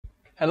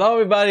Hello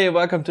everybody,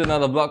 welcome to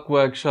another blog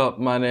workshop.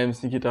 My name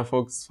is Nikita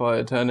Fuchs for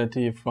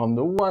Eternity from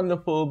the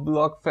wonderful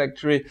Blog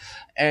Factory,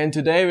 and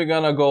today we're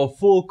gonna go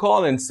full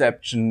call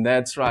inception.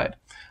 That's right.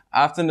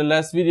 After in the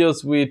last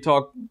videos we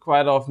talked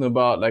quite often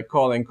about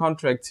calling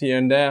contracts here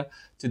and there.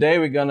 Today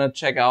we're gonna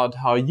check out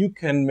how you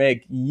can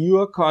make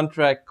your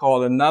contract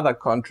call another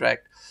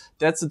contract.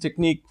 That's a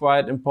technique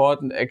quite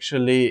important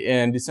actually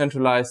in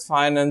decentralized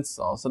finance,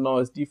 also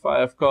known as DeFi,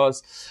 of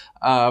course.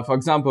 For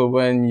example,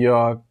 when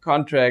your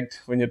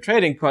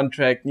trading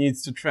contract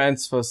needs to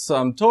transfer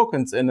some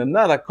tokens in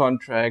another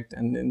contract,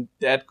 and in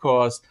that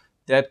course,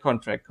 that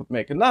contract could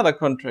make another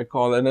contract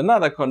call and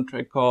another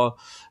contract call.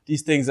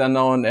 These things are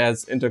known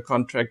as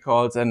intercontract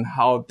calls, and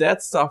how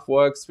that stuff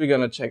works, we're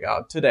gonna check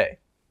out today.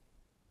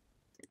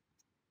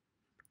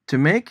 To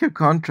make your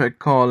contract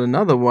call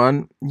another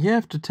one, you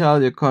have to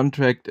tell your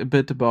contract a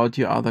bit about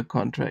your other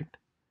contract.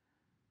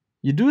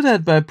 You do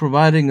that by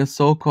providing a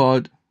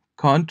so-called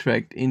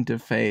contract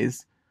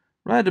interface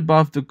right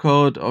above the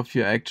code of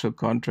your actual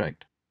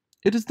contract.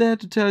 It is there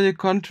to tell your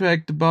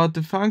contract about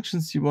the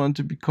functions you want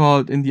to be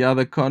called in the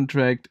other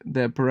contract,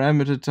 their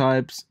parameter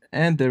types,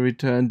 and their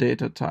return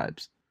data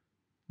types.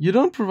 You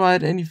don't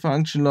provide any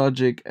function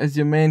logic, as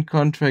your main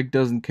contract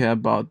doesn't care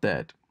about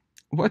that.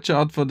 Watch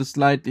out for the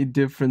slightly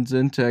different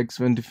syntax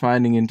when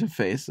defining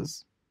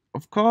interfaces.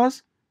 Of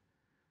course,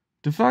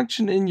 the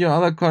function in your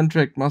other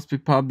contract must be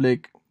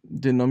public,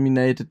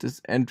 denominated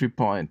as entry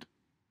point.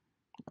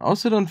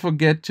 Also, don't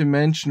forget to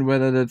mention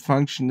whether that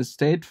function is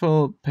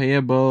stateful,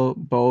 payable,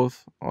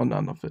 both, or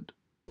none of it.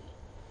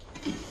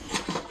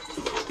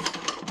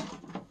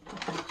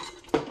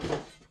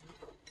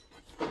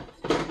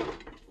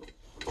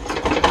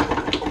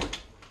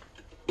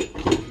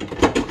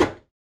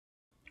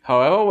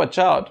 However, watch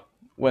out.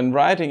 When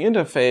writing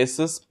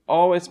interfaces,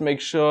 always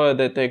make sure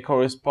that they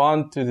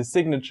correspond to the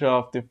signature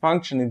of the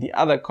function in the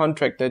other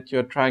contract that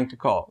you're trying to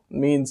call. It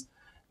means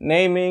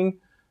naming,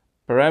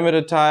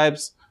 parameter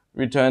types,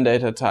 return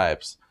data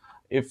types.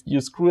 If you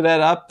screw that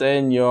up,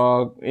 then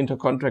your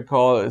intercontract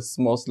call is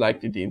most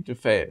likely deemed to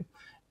fail.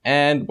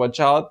 And watch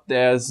out,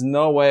 there's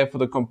no way for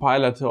the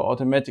compiler to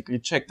automatically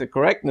check the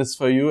correctness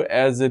for you,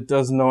 as it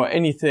doesn't know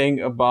anything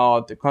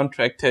about the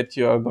contract that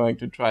you're going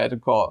to try to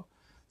call.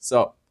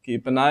 So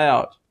keep an eye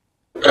out.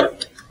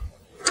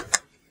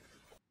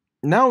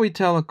 Now we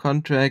tell a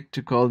contract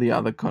to call the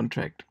other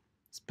contract.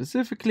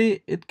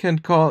 Specifically, it can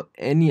call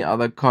any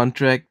other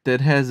contract that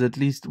has at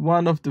least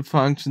one of the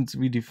functions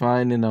we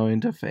define in our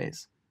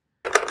interface.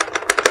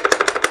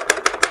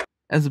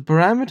 As a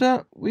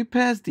parameter, we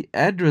pass the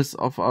address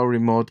of our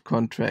remote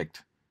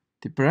contract.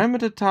 The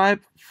parameter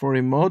type for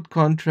remote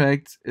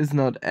contracts is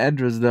not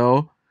address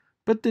though,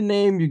 but the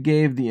name you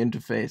gave the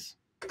interface.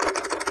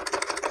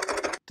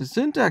 The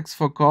syntax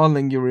for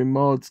calling your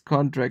remote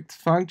contracts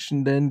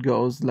function then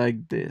goes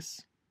like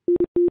this.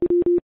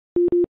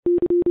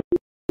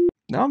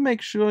 Now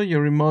make sure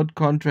your remote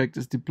contract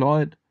is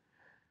deployed.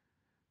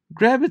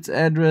 Grab its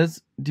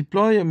address,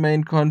 deploy your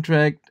main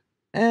contract,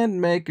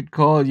 and make it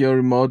call your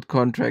remote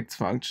contracts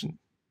function.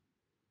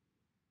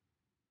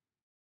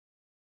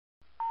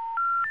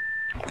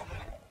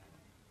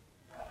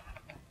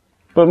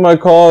 But my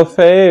call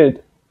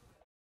failed.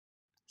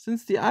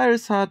 Since the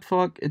Iris hard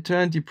fork,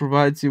 Eternity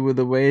provides you with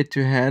a way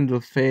to handle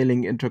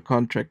failing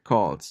intercontract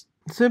calls.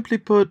 Simply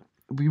put,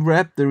 we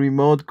wrap the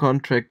remote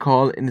contract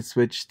call in a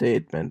switch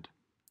statement.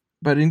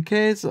 But in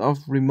case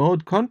of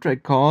remote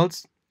contract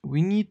calls,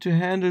 we need to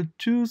handle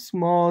two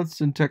small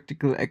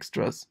syntactical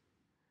extras.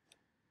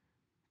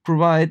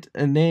 Provide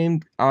a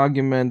named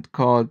argument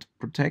called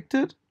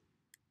protected,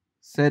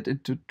 set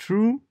it to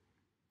true,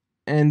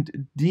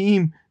 and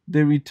deem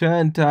the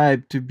return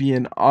type to be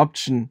an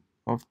option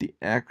of the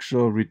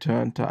actual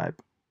return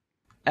type.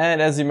 And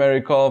as you may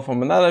recall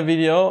from another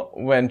video,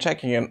 when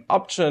checking an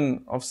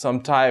option of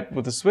some type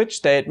with a switch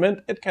statement,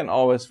 it can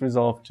always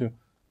resolve to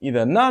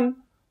either none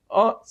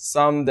or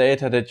some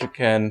data that you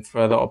can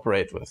further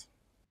operate with.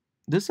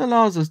 This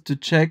allows us to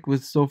check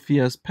with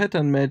Sophia's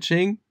pattern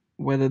matching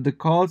whether the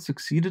call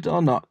succeeded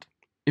or not.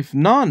 If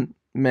none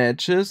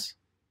matches,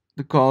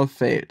 the call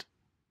failed.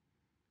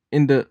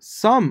 In the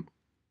some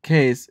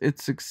case, it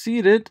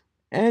succeeded,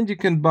 and you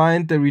can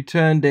bind the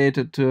return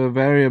data to a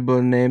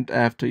variable named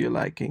after your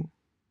liking.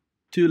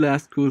 Two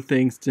last cool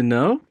things to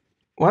know.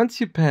 Once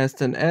you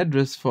passed an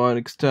address for an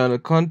external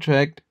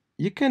contract,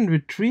 you can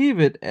retrieve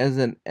it as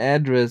an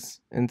address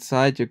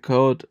inside your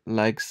code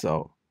like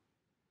so.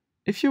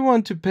 If you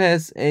want to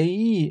pass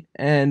AE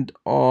and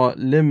or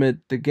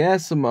limit the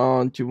gas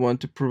amount you want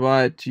to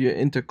provide to your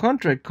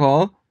intercontract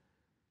call,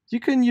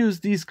 you can use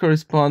these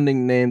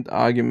corresponding named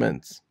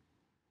arguments.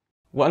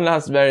 One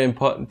last very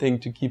important thing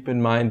to keep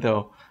in mind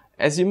though.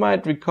 As you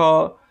might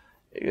recall,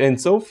 in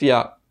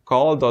Sophia,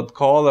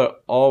 call.caller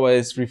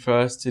always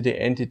refers to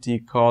the entity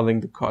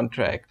calling the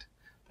contract.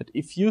 But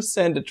if you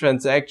send a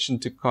transaction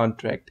to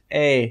contract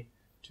A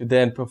to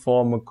then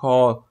perform a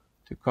call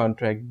to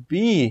contract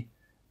B,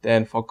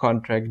 then for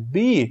contract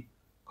B,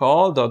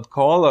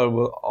 call.caller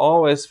will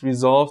always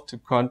resolve to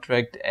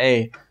contract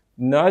A.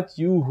 not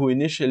you who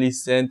initially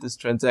sent this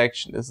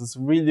transaction. This is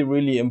really,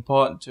 really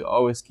important to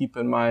always keep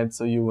in mind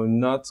so you will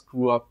not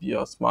screw up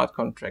your smart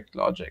contract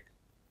logic.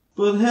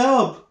 But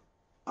help!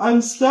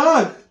 I'm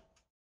stuck!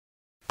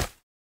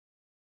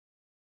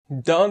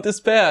 Don't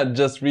despair,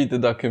 just read the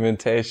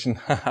documentation.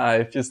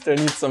 If you still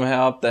need some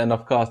help, then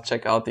of course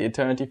check out the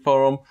Eternity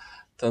Forum.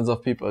 Tons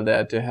of people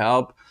there to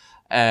help.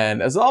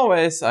 And as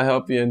always, I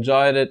hope you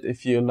enjoyed it.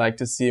 If you'd like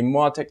to see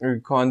more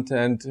technical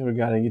content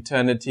regarding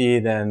Eternity,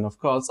 then of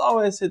course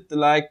always hit the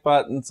like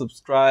button,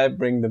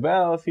 subscribe, ring the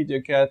bell, feed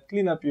your cat,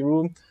 clean up your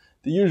room,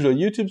 the usual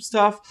YouTube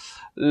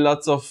stuff.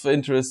 Lots of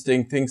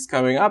interesting things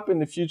coming up in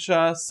the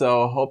future.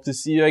 So hope to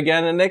see you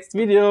again in the next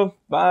video.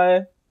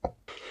 Bye.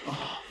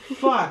 Oh,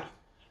 fuck.